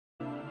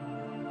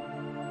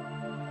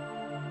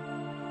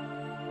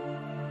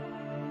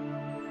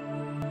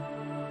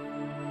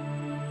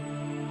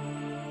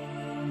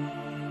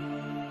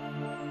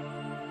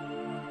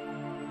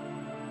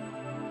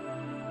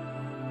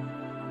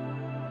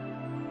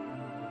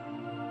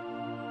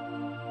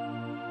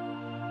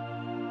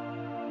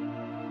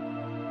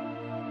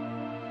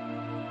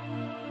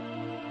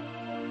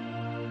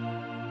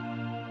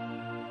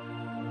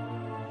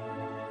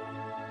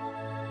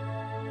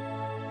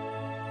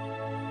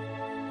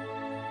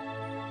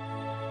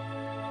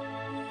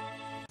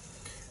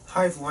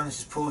Hi everyone,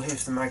 this is Paul here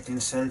for the Magdalene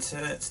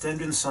Centre. Today I'm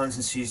doing the Signs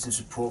and Seasons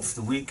report for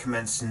the week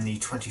commencing the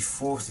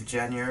 24th of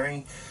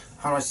January,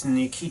 highlighting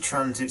the key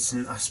transits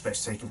and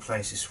aspects taking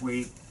place this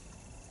week,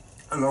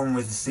 along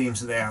with the themes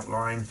that they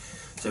outline,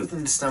 so we can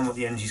understand what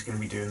the energy is going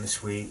to be doing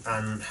this week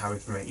and how we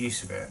can make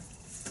use of it.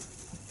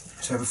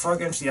 So before I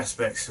go into the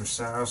aspects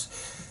themselves,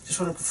 just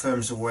want to confirm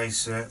as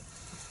always that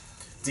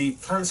the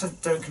planets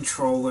don't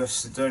control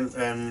us, they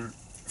don't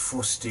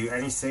force us to do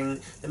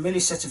anything. They're merely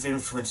a set of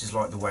influences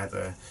like the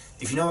weather.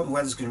 If you know what the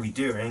weather's going to be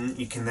doing,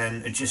 you can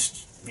then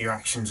adjust your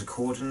actions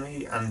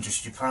accordingly and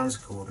adjust your plans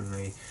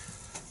accordingly.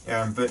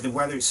 But the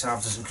weather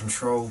itself doesn't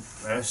control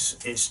us,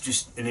 it's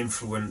just an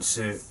influence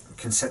that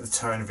can set the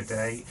tone of a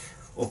day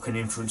or can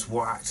influence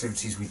what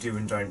activities we do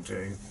and don't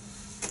do.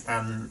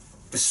 And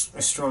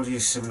astrology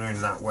is similar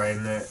in that way,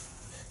 in that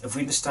if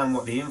we understand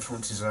what the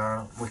influences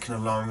are, we can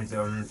align with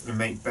them and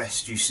make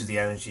best use of the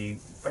energy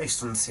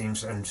based on the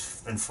themes that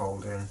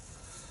unfolding.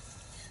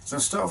 So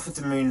I'll start off with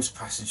the moon's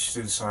passage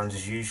through the signs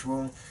as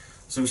usual.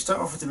 So we start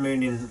off with the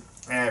moon in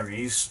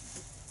Aries.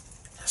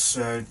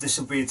 So this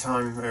will be a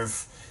time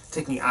of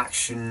taking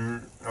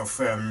action, of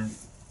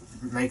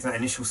making that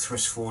initial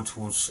thrust forward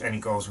towards any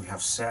goals we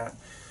have set.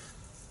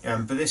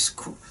 But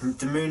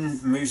the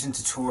moon moves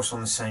into Taurus on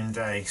the same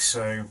day,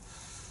 so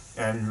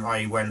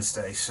i.e.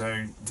 Wednesday.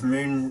 So the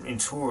moon in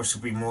Taurus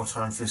will be more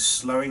time for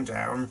slowing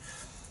down,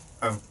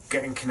 of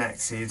getting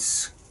connected,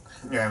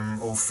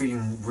 or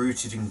feeling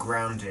rooted and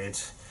grounded.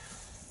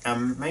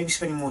 Maybe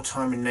spending more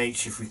time in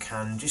nature if we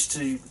can, just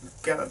to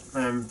get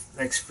that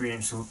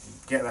experience or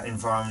get that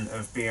environment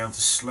of being able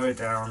to slow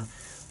down,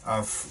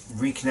 of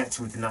reconnecting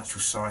with the natural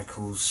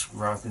cycles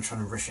rather than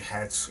trying to rush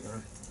ahead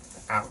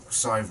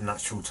outside of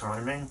natural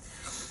timing.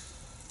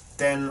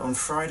 Then on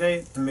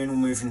Friday, the moon will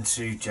move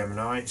into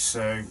Gemini,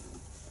 so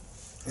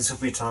this will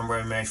be a time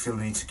where we may feel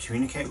the need to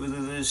communicate with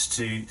others,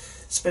 to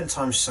spend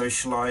time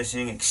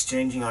socialising,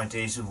 exchanging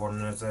ideas with one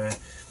another,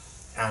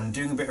 and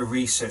doing a bit of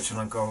research on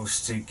our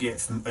goals to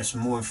give us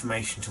more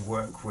information to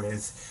work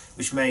with,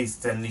 which may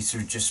then lead to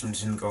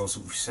adjustments in the goals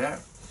that we've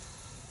set.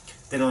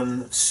 Then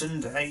on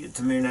Sunday,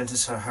 the moon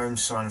enters her home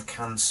sign of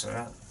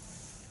Cancer,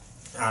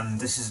 and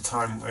this is a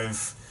time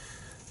of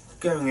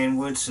going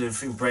inwards,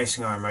 of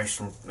embracing our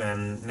emotional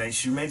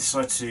nature. We may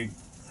decide to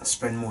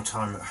spend more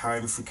time at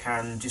home if we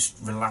can, just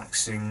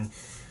relaxing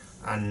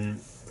and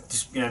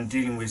just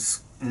dealing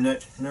with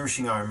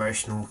nourishing our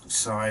emotional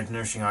side,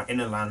 nourishing our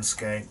inner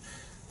landscape,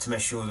 to make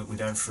sure that we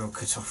don't feel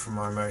cut off from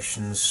our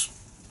emotions.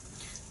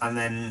 And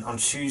then on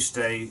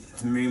Tuesday,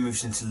 the moon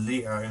moves into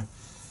Leo,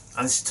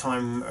 and it's a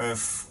time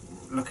of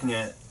looking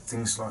at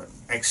things like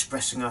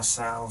expressing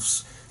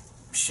ourselves,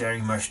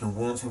 sharing emotional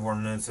warmth with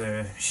one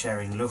another,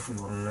 sharing love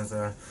with one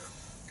another,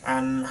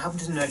 and having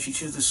to nurture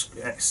each other's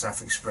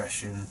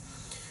self-expression.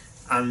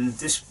 And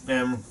this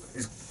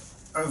is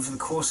over the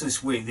course of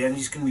this week, the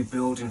energy is going to be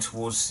building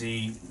towards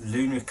the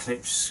lunar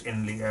eclipse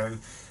in Leo,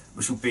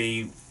 which will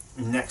be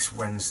next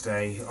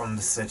Wednesday on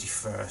the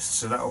 31st,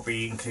 so that will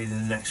be included in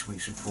the next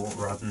week's report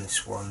rather than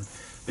this one.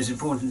 But it's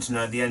important to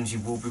note the energy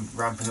will be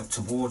ramping up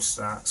towards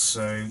that,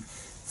 so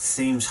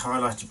themes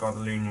highlighted by the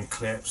lunar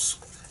eclipse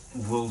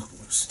will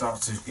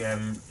start to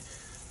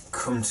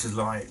come to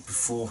light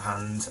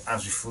beforehand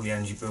as we feel the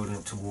energy building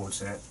up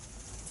towards it.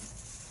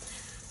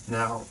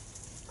 Now,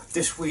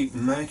 this week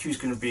Mercury is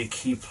going to be a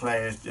key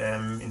player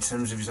in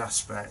terms of his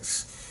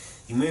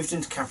aspects. He moved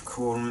into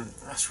Capricorn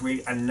last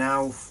week, and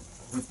now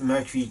with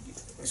Mercury,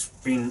 it's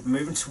been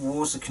moving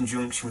towards the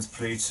conjunction with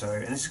Pluto,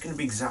 and this is going to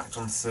be exact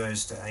on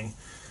Thursday.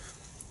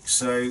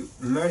 So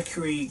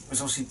Mercury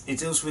is obviously, it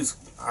deals with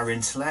our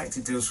intellect,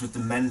 it deals with the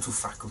mental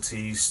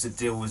faculties that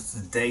deal with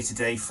the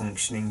day-to-day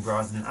functioning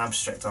rather than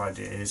abstract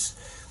ideas.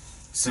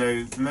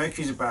 So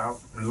Mercury is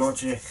about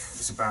logic,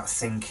 it's about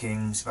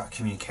thinking, it's about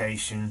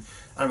communication,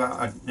 and about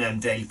our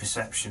daily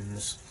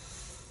perceptions.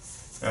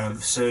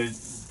 So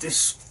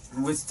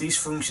these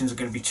functions are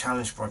going to be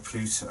challenged by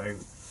Pluto.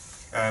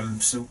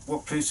 So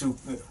what Pluto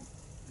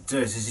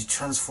does is it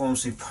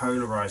transforms through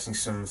polarising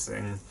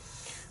something.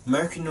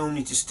 Mercury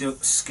normally just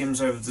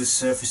skims over the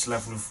surface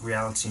level of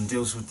reality and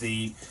deals with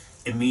the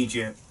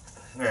immediate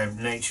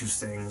nature of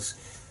things.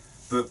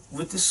 But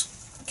with this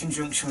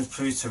conjunction with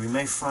Pluto, we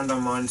may find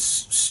our minds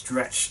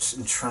stretched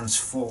and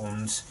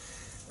transformed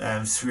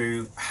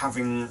through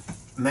having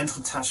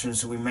mental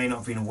attachments that we may not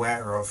have been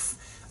aware of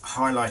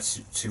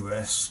highlighted to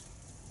us,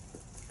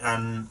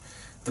 and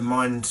the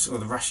mind, or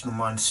the rational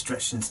mind,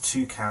 stretched into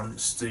two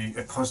camps,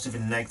 a positive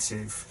and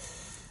negative,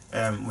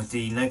 with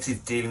the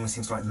negative dealing with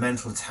things like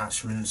mental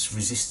attachments,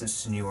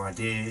 resistance to new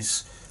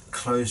ideas,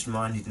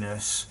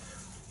 closed-mindedness,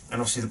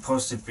 and obviously the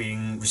positive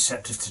being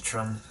receptive to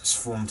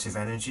transformative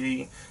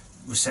energy,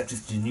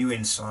 receptive to new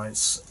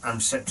insights, and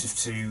receptive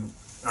to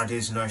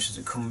ideas and notions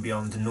that come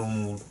beyond the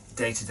normal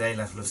day-to-day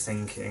level of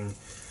thinking.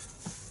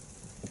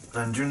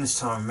 And during this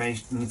time, we may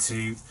need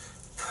to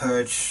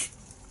purge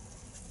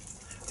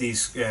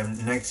these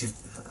negative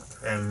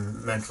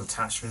mental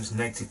attachments,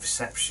 negative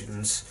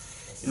perceptions,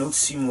 in order to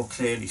see more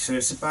clearly. So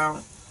it's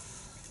about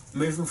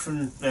moving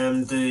from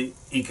the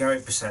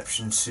egoic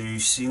perception to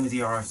seeing with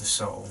the eye of the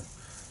soul,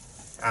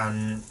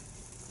 and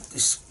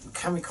this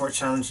can be quite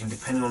challenging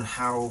depending on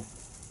how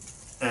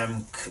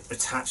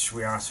attached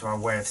we are to our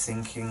way of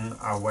thinking,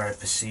 our way of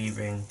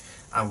perceiving,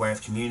 our way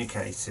of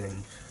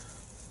communicating,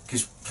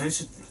 because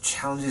Pluto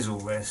challenges all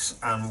this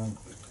and will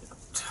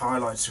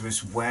highlight to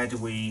us where do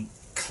we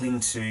cling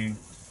to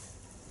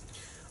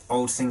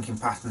old thinking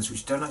patterns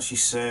which don't actually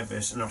serve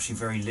us and are actually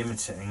very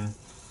limiting,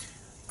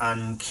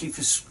 and keep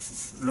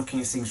us looking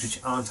at things which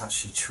aren't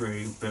actually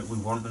true but we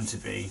want them to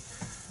be.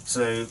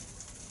 So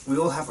we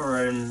all have our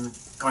own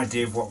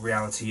idea of what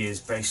reality is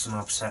based on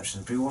our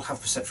perceptions, but we all have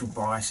perceptual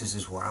biases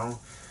as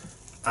well.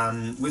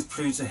 And with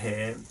Pluto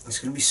here, it's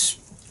going to be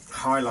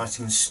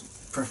highlighting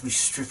and preferably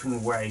stripping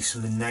away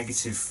some of the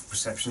negative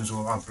perceptions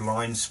or our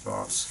blind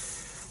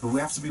spots. But we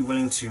have to be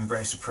willing to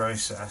embrace the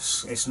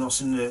process. It's not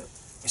something that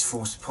is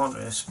forced upon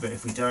us, but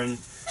if we don't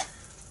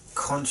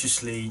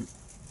consciously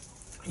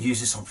use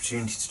this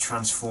opportunity to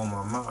transform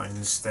our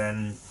minds,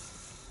 then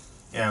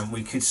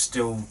we could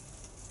still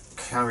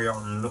carry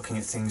on looking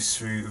at things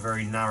through a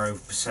very narrow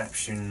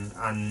perception,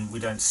 and we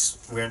don't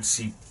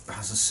see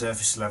perhaps a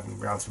surface level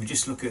of reality. We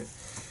just look at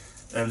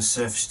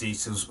surface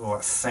details or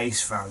at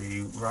face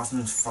value rather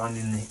than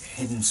finding the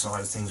hidden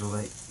side of things or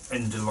the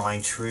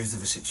underlying truth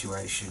of a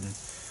situation.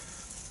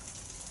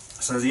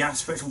 So the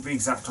aspect will be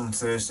exact on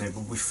Thursday,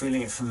 but we're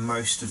feeling it for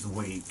most of the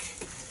week.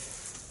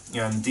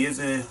 The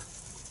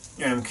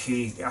other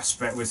key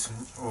aspect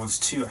or there's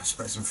two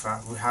aspects in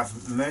fact, we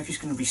have Mercury's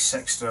going to be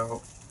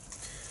sextile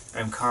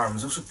Chiron.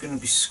 Is also going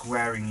to be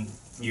squaring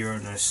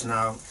Uranus.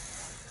 Now,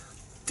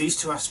 these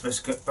two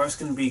aspects are both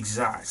going to be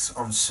exact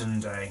on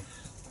Sunday.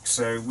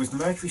 So with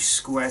Mercury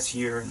square to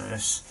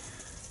Uranus,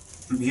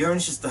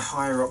 Uranus is the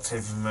higher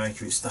octave of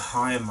Mercury, it's the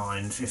higher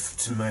mind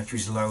to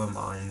Mercury's lower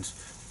mind.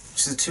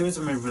 So the two of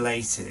them are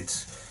related,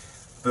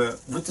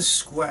 but with the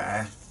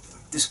square,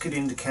 this could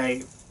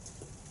indicate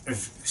a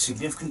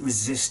significant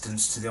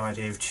resistance to the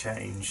idea of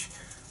change.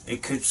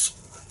 It could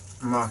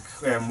mark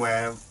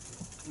where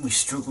we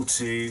struggle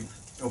to,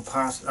 or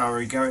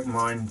our egoic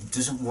mind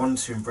doesn't want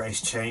to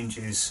embrace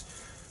changes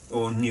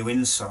or new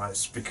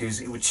insights because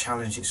it would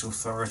challenge its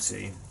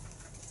authority.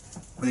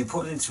 But the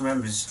important thing to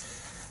remember is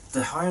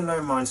the high and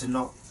low minds are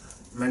not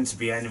meant to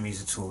be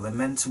enemies at all, they're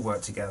meant to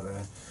work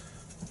together.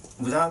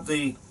 Without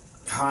the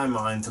higher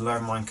mind, the lower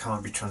mind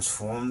can't be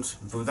transformed,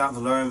 but without the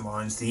lower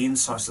minds, the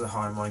insights of the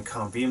higher mind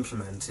can't be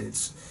implemented.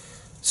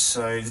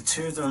 So the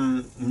two of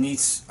them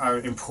are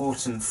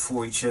important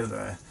for each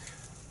other,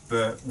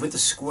 but with the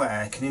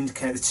square can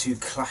indicate the two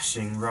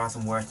clashing rather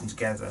than working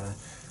together,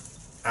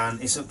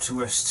 and it's up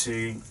to us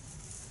to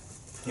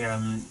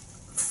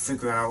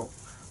figure out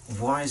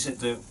why is it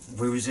that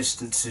we're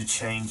resistant to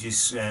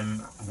changes,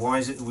 why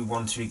is it that we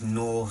want to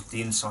ignore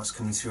the insights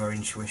coming through our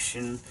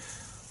intuition,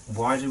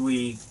 why are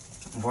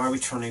we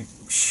trying to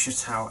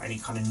shut out any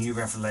kind of new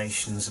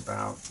revelations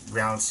about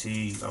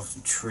reality, of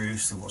the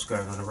truth, of what's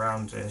going on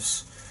around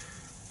us,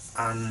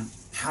 and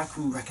how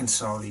can we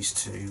reconcile these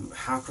two?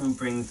 How can we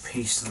bring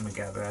peace to them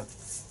together?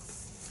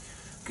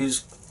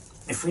 Because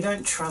if we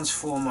don't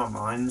transform our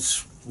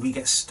minds, we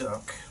get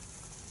stuck.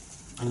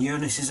 And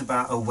Uranus is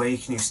about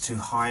awakening us to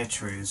higher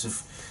truths,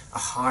 of a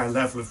higher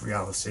level of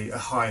reality, a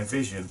higher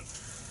vision.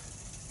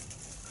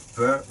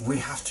 But we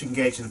have to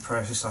engage in the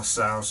process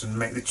ourselves and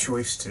make the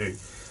choice to.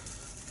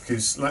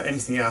 Because like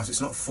anything else,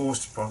 it's not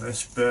forced upon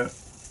us, but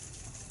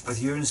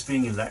with Uranus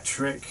being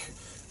electric,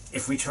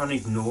 if we try and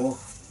ignore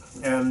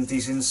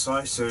these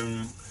insights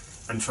and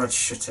try to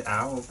shut it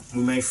out,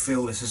 we may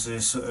feel this as a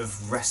sort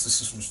of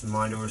restlessness of the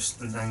mind or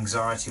an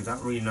anxiety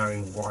without really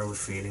knowing why we're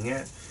feeling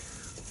it.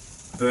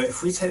 But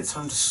if we take the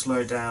time to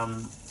slow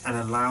down and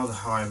allow the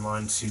higher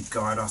mind to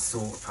guide our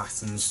thought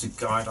patterns, to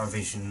guide our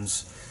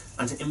visions,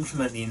 and to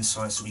implement the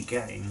insights that we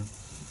gain,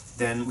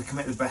 then we can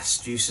make the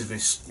best use of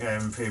this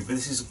period. But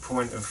this is a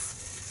point of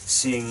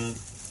seeing,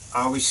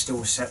 are we still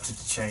receptive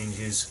to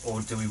changes,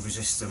 or do we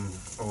resist them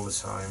all the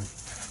time?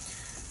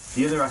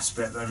 The other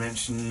aspect that I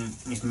mentioned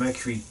is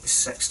Mercury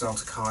sextile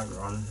to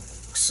Chiron.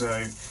 So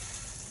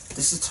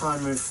this is a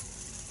time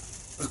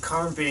with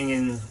Chiron being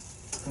in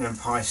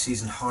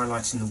Pisces and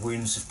highlighting the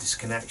wounds of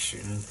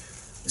disconnection.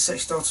 The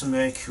sextile to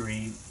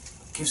Mercury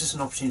gives us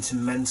an opportunity to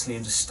mentally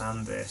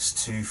understand this,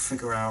 to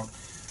figure out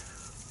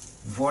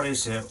what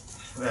is it,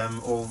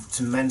 or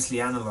to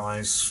mentally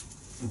analyse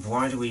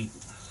why do we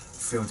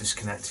feel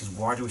disconnected,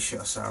 why do we shut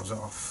ourselves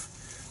off,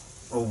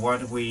 or why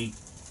do we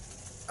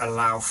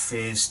allow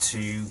fears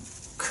to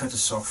cut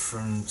us off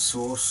from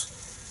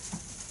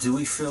source? Do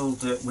we feel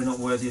that we're not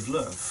worthy of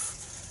love?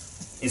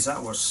 Is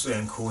that what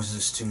causes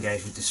us to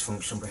engage with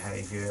dysfunctional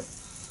behaviour?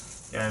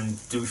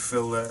 Do we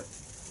feel that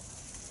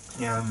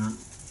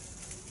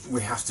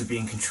we have to be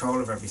in control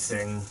of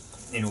everything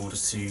in order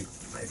to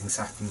make things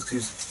happen?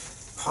 Because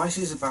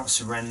Pisces is about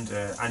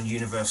surrender and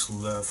universal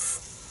love,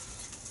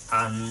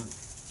 and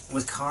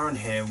with Chiron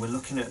here, we're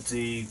looking at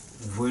the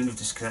wound of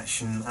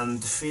disconnection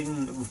and the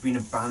feeling that we've been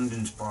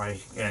abandoned by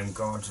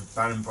God,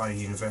 abandoned by the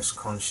universal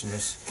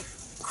consciousness,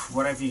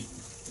 whatever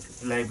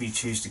label you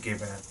choose to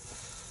give it.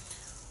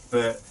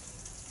 But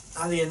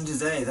at the end of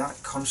the day,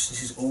 that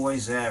consciousness is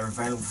always there,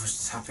 available for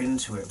us to tap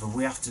into it, but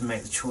we have to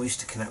make the choice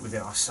to connect with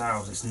it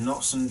ourselves. It's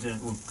not something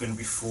that we're going to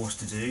be forced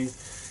to do.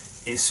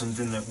 It's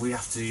something that we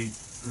have to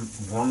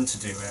want to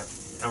do it,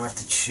 and we have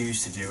to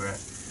choose to do it.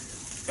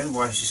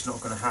 Otherwise, it's just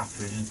not going to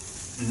happen.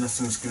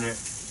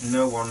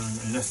 No one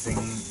and nothing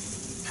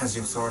has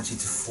the authority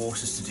to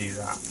force us to do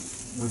that.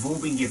 We've all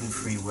been given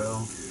free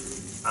will,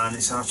 and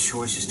it's our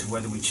choice as to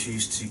whether we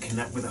choose to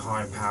connect with a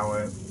higher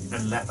power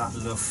and let that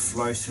love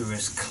flow through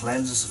us,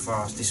 cleanse us of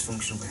our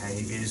dysfunctional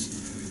behaviours,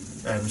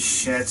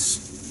 sheds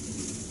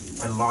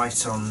a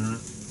light on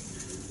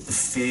the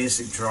fears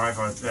that drive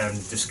our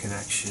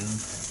disconnection,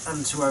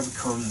 and to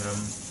overcome them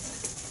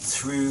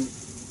through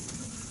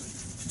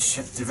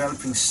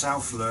developing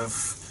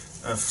self-love,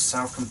 of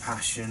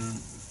self-compassion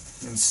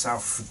and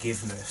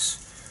self-forgiveness.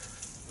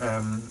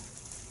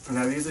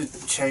 Now the other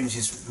change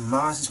is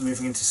Mars is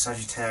moving into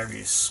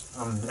Sagittarius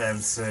on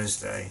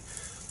Thursday.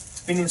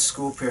 It's been in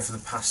Scorpio for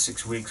the past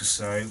 6 weeks or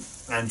so,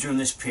 and during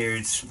this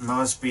period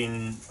Mars has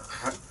been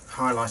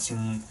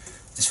highlighting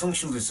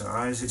dysfunctional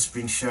desires. It's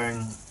been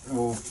showing,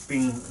 well,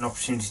 being an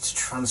opportunity to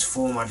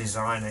transform our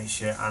desire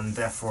nature, and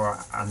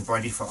therefore, and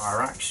by default,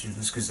 our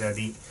actions, because they're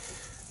the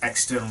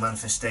external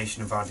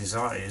manifestation of our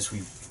desires.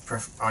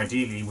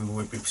 Ideally we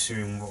would be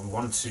pursuing what we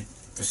want to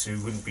pursue.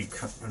 We wouldn't be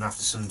coming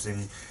after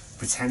something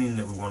pretending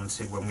that we want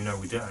it when we know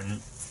we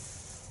don't.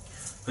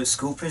 But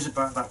Scorpio is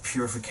about that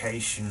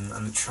purification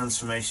and the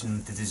transformation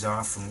of the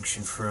desire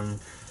function from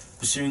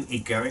pursuing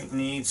egoic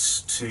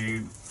needs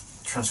to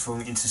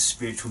transforming into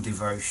spiritual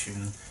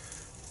devotion,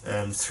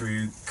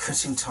 through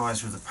cutting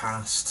ties with the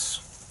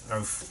past,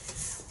 of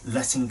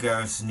letting go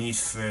of the need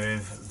for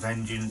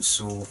vengeance,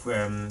 or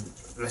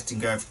letting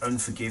go of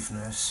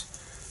unforgiveness,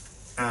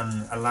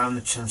 and allowing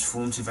the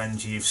transformative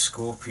energy of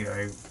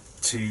Scorpio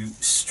to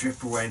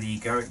strip away the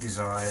egoic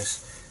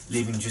desires,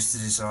 leaving just the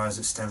desires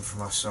that stem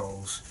from our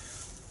souls.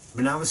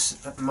 But now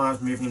with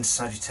Mars moving into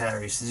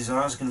Sagittarius, the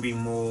desires are going to be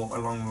more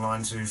along the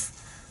lines of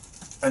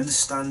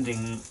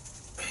understanding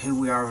who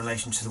we are in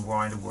relation to the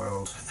wider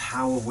world.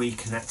 How are we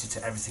connected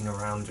to everything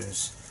around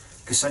us?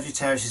 Because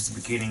Sagittarius is the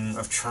beginning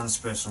of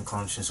transpersonal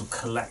consciousness, or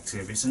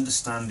collective. It's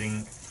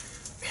understanding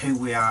who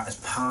we are as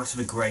part of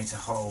a greater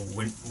whole.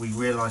 We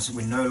realise that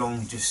we're no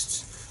longer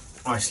just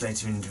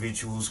isolated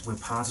individuals, we're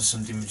part of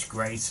something much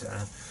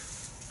greater,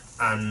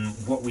 and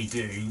what we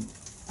do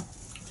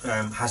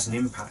has an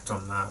impact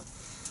on that.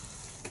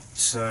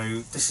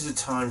 So this is a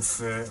time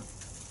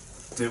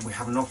that we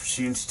have an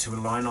opportunity to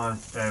align our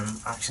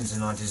actions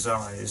and our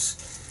desires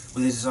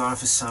with a desire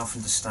for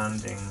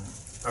self-understanding,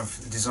 of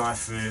a desire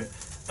for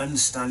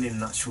understanding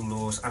natural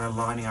laws and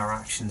aligning our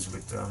actions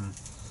with them.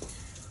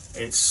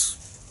 It's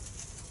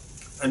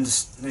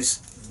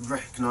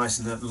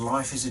recognising that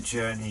life is a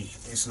journey,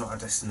 it's not a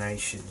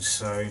destination,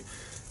 so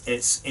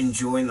it's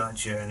enjoying that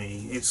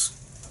journey.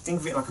 Think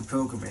of it like a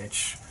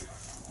pilgrimage.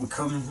 We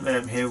come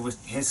here, we're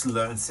here to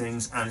learn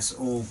things, and it's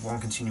all one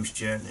continuous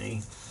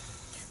journey,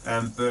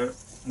 but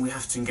we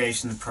have to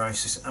engage in the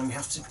process, and we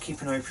have to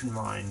keep an open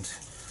mind.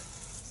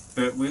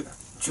 But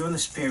during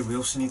this period we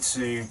also need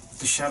to,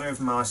 the shadow of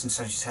Mars in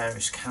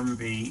Sagittarius can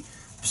be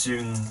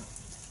pursuing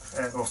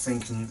or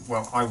thinking,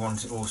 well, I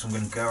want it all, so I'm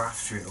going to go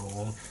after it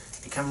all.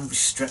 It can be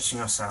stretching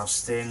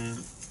ourselves thin,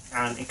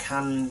 and it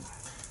can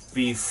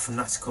be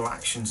fanatical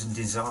actions and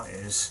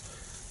desires.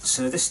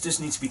 So this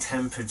does need to be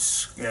tempered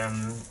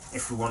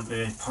if we want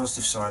the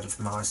positive side of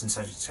Mars and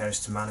Sagittarius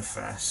to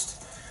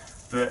manifest.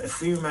 But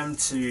if we remember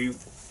to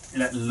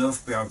let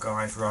love be our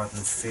guide rather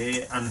than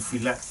fear, and if we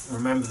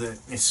remember that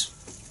it's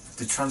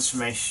the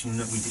transformation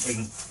that we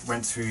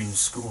went through in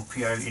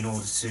Scorpio in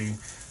order to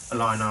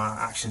align our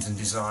actions and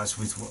desires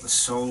with what the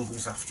soul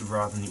is after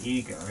rather than the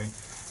ego,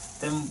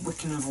 then we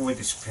can avoid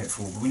this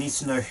pitfall. But we need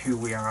to know who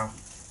we are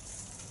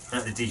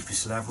at the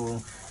deepest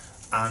level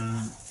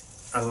and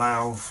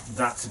allow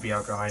that to be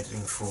our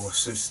guiding force.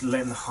 So it's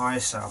letting the higher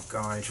self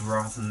guide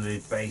rather than the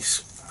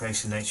base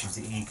nature of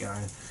the ego.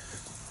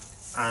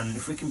 And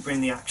if we can bring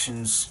the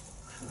actions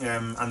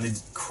and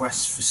the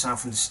quest for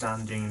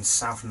self-understanding and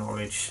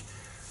self-knowledge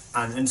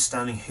and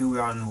understanding who we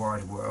are in the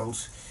wider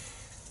world,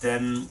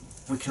 then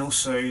we can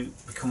also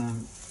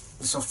become,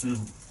 this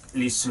often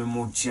leads to a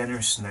more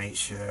generous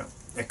nature,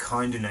 a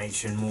kinder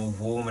nature, and more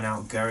warm and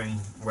outgoing,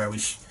 where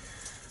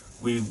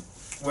we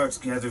work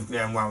together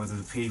well with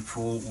other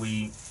people,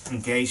 we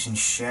engage in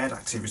shared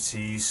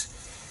activities.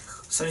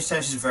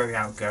 Sagittarius is very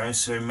outgoing,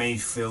 so it may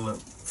feel that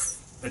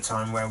a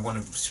time where I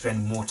want to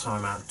spend more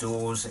time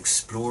outdoors,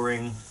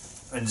 exploring,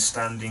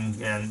 understanding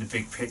the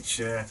big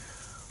picture,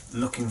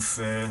 looking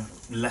for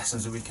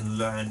lessons that we can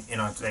learn in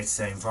our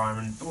day-to-day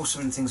environment, but also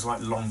in things like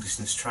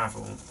long-distance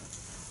travel.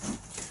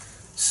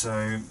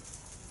 So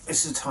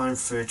this is a time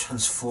for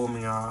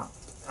transforming our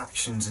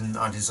actions and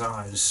our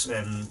desires,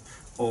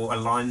 or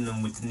aligning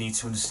them with the need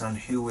to understand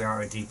who we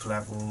are at a deep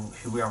level,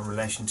 who we are in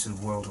relation to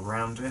the world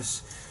around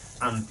us,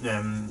 and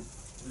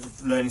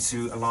learning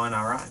to align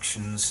our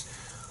actions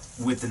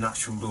with the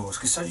natural laws,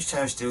 because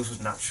Sagittarius deals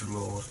with natural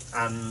laws,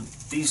 and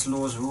these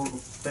laws are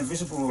they're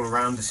visible all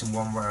around us in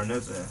one way or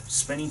another.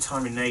 Spending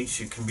time in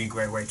nature can be a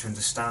great way to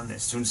understand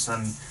this, to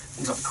understand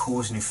things like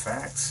cause and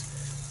effect,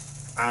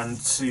 and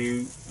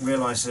to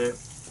realise that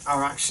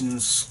our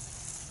actions,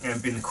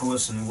 being the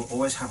cause, and will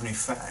always have an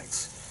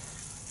effect,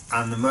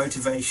 and the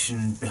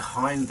motivation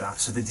behind that,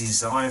 so the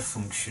desire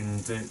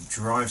function that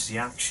drives the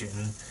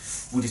action,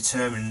 will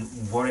determine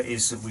what it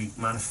is that we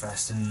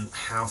manifest and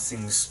how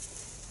things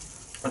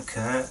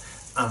occur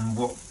and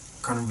what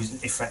kind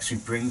of effects we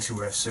bring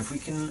to us. So if we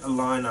can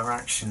align our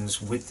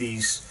actions with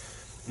these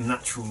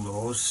natural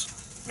laws,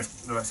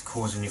 like the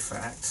cause and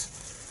effect,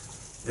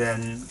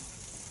 then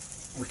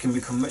we can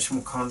become much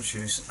more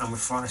conscious, and we're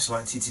far less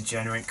likely to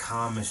generate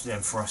karma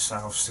for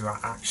ourselves through our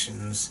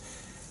actions.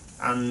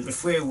 And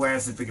if we're aware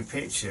of the bigger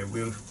picture,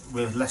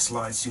 we're less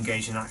likely to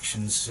engage in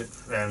actions,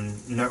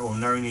 or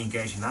knowingly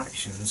engage in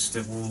actions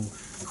that will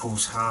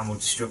cause harm or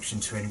destruction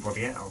to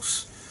anybody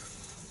else.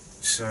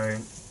 So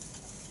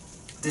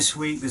this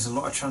week there's a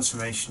lot of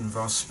transformation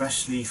involved,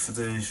 especially for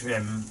those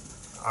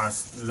our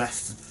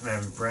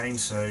left brain,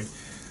 so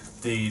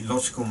the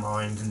logical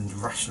mind and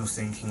rational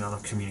thinking on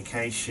our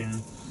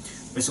communication.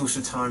 But it's also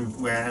a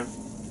time where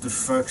the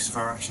focus of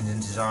our actions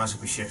and desires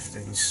will be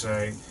shifting.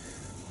 So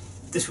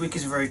this week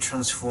is a very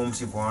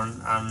transformative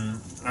one,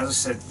 and as I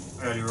said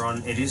earlier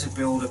on, it is a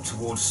build up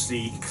towards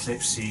the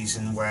eclipse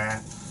season,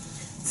 where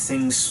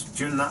things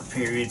during that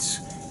period,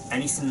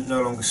 anything that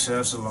no longer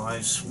serves our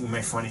lives, we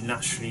may find it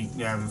naturally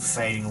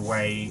fading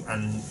away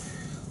and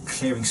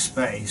clearing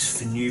space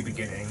for new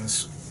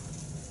beginnings.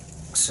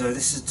 So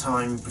this is a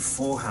time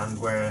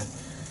beforehand where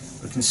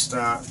we can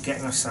start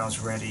getting ourselves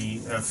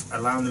ready, of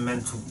allowing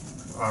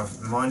our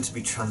mind to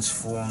be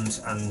transformed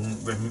and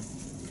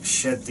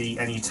shed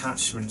any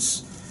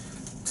attachments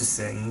to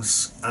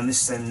things, and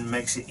this then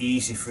makes it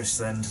easy for us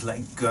then to let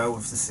go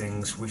of the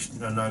things which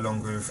are no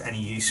longer of any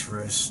use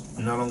for us,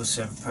 no longer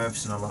serve a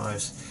purpose in our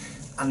lives,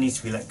 and need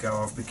to be let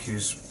go of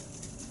because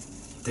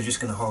they're just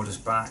going to hold us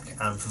back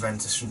and prevent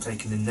us from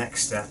taking the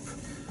next step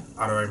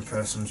on our own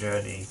personal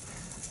journey.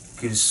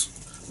 Because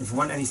if we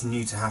want anything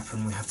new to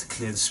happen, we have to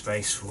clear the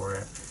space for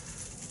it,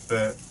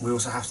 but we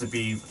also have to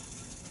be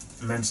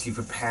mentally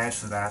prepared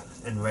for that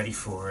and ready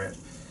for it.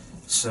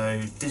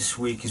 So this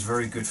week is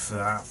very good for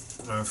that,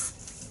 of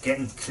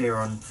getting clear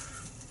on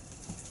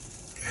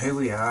who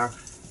we are,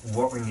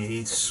 what we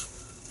need,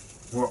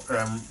 what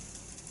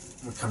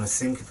we kind of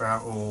think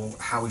about or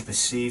how we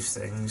perceive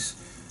things,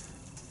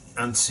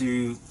 and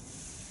to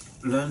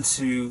learn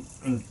to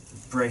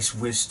embrace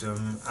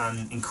wisdom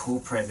and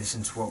incorporate this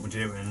into what we're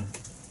doing,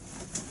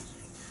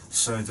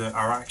 so that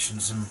our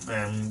actions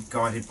are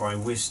guided by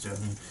wisdom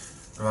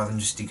rather than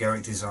just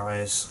egoic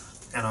desires,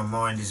 and our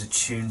mind is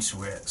attuned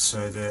to it,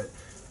 so that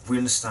we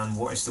understand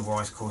what is the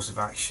wise course of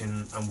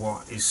action and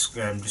what is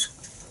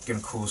just going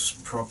to cause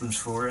problems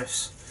for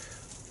us,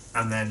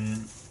 and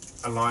then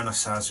align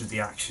ourselves with the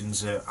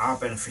actions that are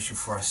beneficial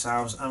for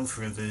ourselves and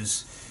for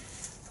others,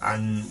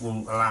 and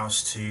will allow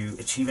us to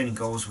achieve any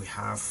goals we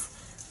have.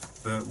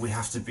 But we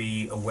have to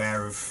be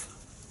aware of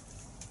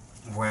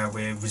where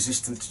we're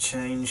resistant to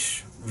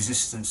change,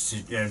 resistance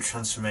to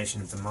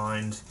transformation of the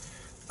mind,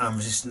 and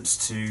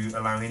resistance to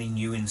allowing any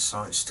new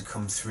insights to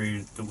come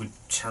through that would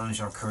challenge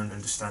our current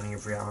understanding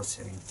of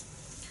reality.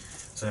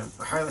 So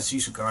I hope that's a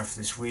useful guide for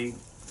this week.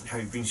 I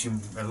hope it brings you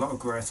a lot of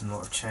growth and a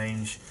lot of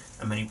change,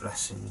 and many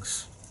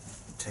blessings.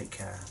 Take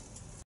care.